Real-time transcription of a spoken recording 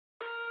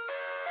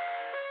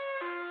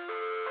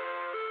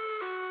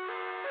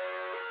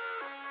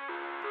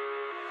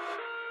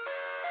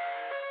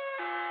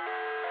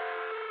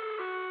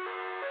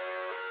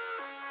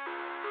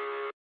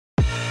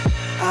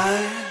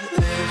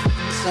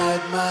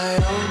my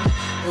own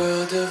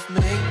world of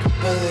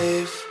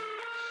make-believe.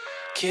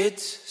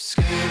 Kids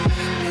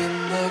screaming in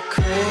the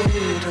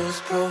cradles,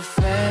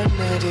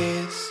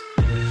 profanities.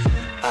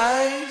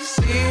 I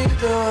see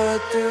the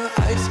world through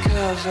ice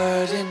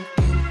covered in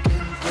ink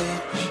and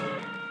bleach.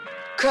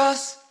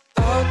 Cross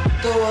out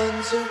the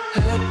ones who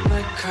heard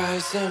my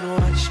cries and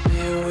watched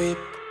me weep.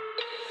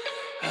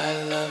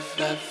 I love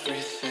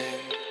everything.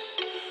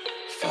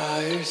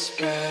 Fire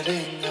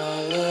spreading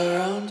all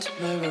around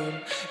my room.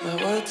 My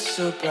world's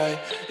so bright,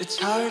 it's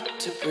hard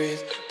to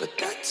breathe, but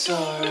that's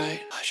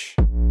alright. Hush.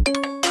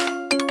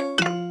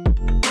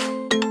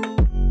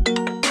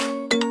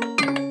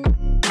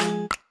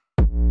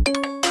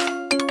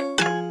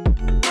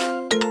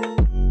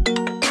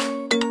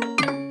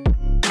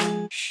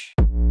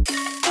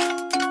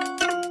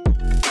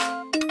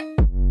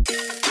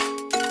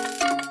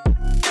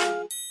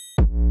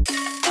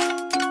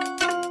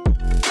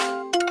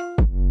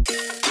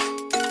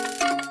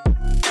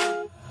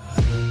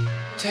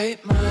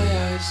 Take my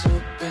eyes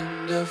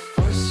open to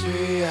force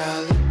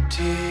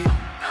reality.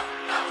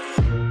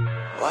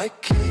 Why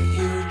can't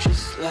you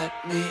just let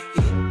me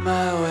eat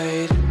my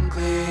weight in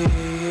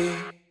glee?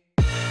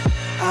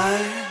 I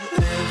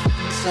live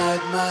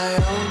inside my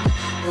own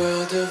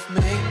world of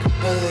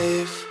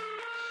make-believe.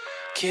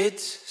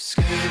 Kids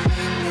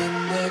screaming in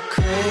their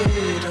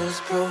cradles,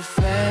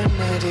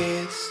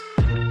 profanities.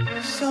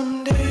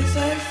 Some days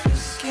I feel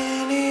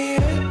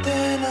skinnier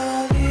than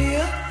all the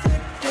other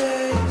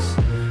days.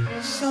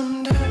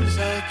 Sometimes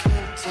I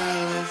can't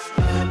tell if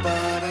my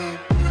body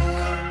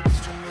belongs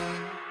to me.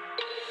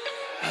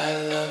 I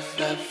love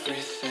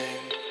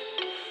everything.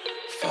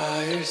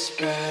 Fire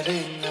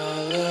spreading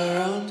all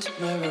around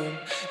my room.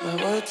 My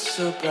world's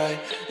so bright,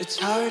 it's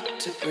hard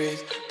to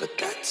breathe, but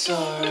that's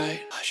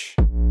alright. Hush.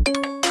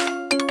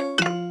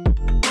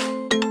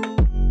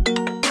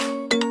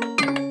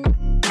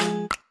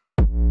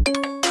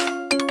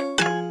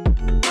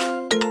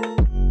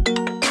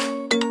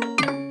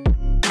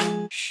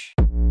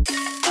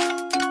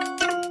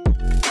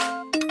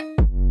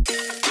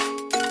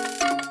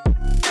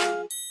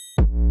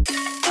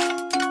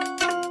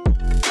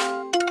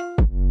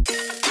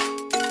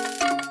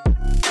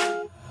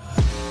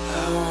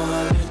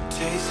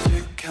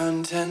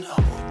 And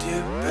hold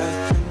your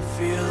breath and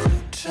feel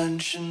the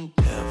tension.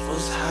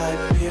 Devils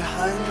hide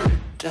behind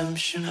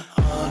redemption.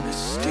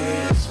 Honesty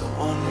is a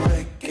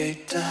one-way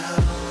gate to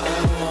hell. I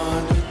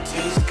wanna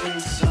taste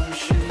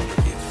consumption.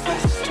 Breathe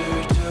faster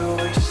to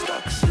waste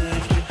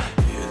oxygen.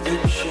 Hear the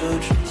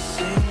children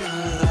sing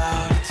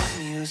aloud. It's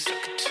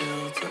music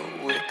till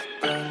the wick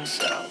burns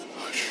out.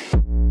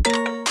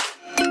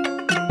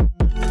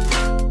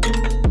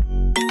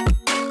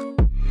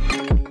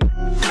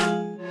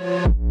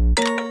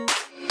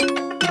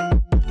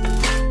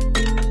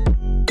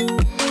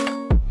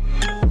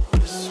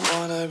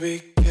 Be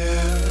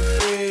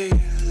carefree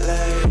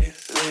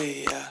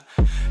lately, yeah.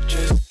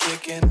 Just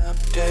kicking up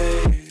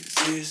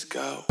daisies.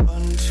 Got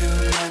one too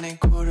many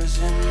quarters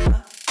in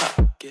my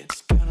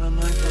pockets. Count 'em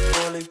like the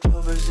 4-leaf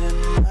clovers in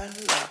my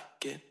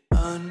locket.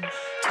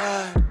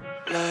 Untied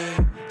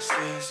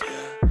laces,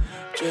 yeah.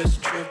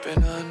 Just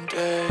tripping on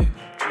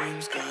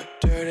daydreams. Got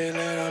dirty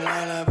little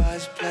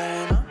lullabies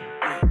playing on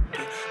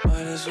repeat.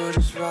 Might as well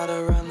just ride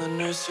around the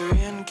nursery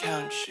and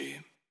count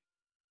sheep.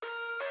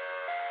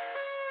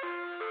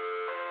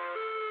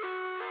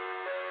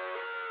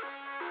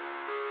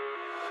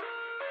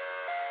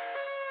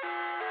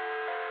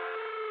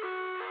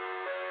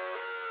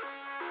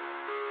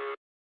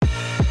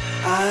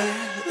 I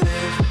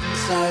live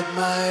inside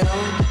my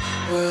own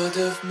world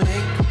of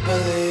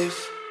make-believe.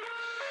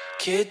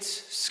 Kids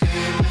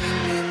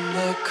screaming in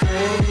their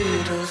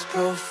cradles,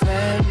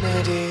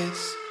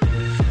 profanities.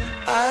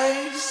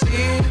 I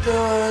see the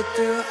world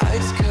through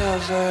ice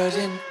covered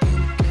in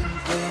ink and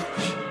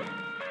bleach.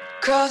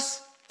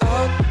 Cross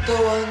out the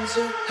ones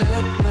who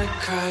heard my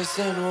cries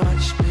and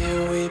watched me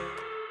weep.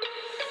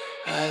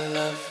 I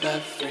love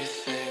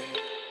everything.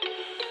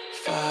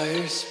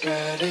 Fire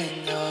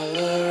spreading all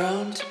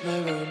around my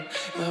room.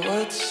 My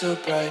world's so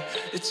bright,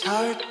 it's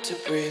hard to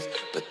breathe,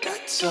 but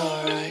that's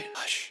alright.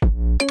 Hush.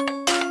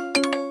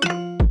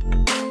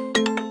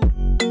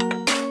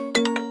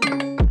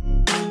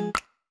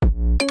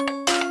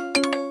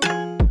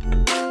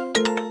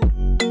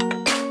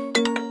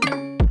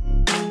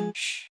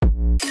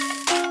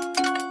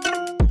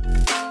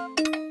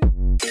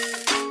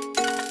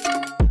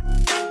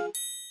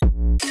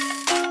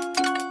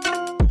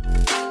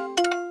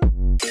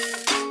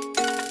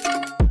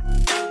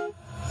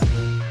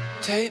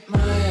 Take my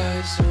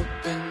eyes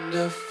open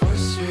to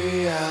force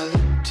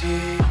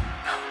reality.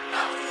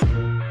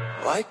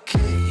 Why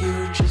can't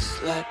you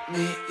just let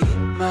me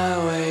eat my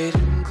weight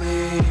in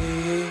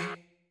glee?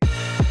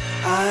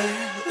 I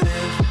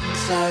live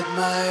inside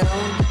my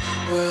own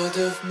world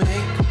of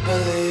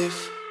make-believe.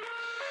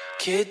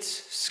 Kids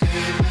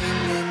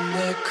screaming in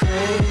their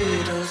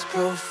cradles,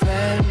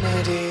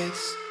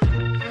 profanities.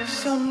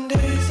 Some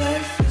days I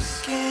feel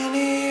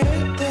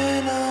skinnier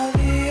than all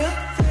the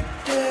other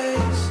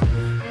days.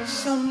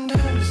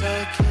 Sometimes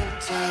I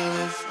can't tell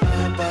if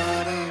my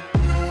body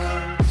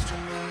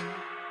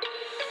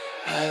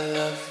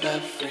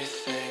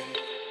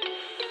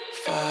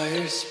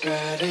colors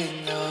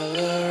spreading all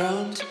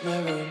around my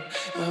room.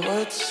 My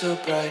world's so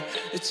bright,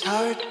 it's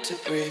hard to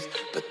breathe,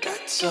 but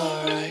that's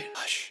alright.